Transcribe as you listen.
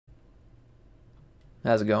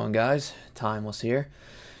How's it going, guys? Timeless here.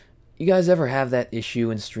 You guys ever have that issue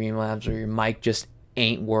in Streamlabs where your mic just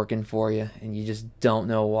ain't working for you and you just don't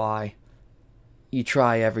know why? You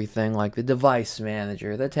try everything like the device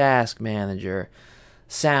manager, the task manager,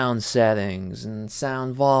 sound settings, and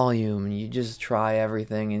sound volume, and you just try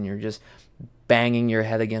everything and you're just banging your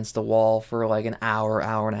head against the wall for like an hour,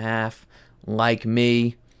 hour and a half, like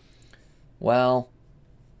me. Well,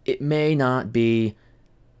 it may not be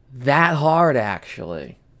that hard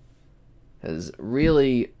actually. Because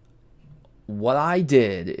really, what I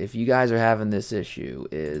did, if you guys are having this issue,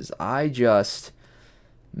 is I just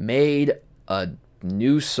made a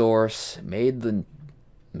new source, made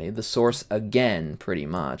the source again pretty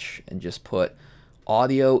much, and just put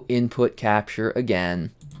audio input capture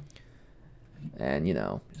again,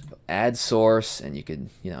 and add source, and you could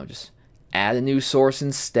just add a new source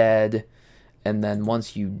instead, and then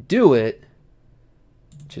once you do it,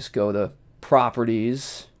 just go to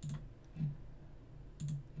properties,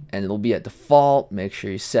 and it'll be at default. Make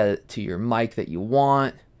sure you set it to your mic that you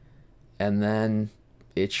want, and then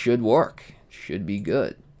it should work. It should be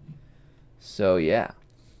good. So yeah,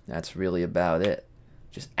 that's really about it.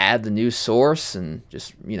 Just add the new source and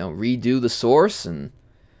just redo the source, and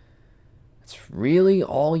that's really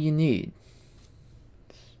all you need.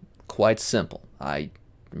 Quite simple. I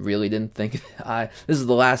really didn't think this is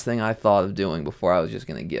the last thing I thought of doing before I was just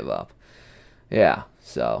gonna give up. Yeah,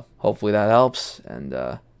 so hopefully that helps,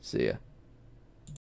 and see ya.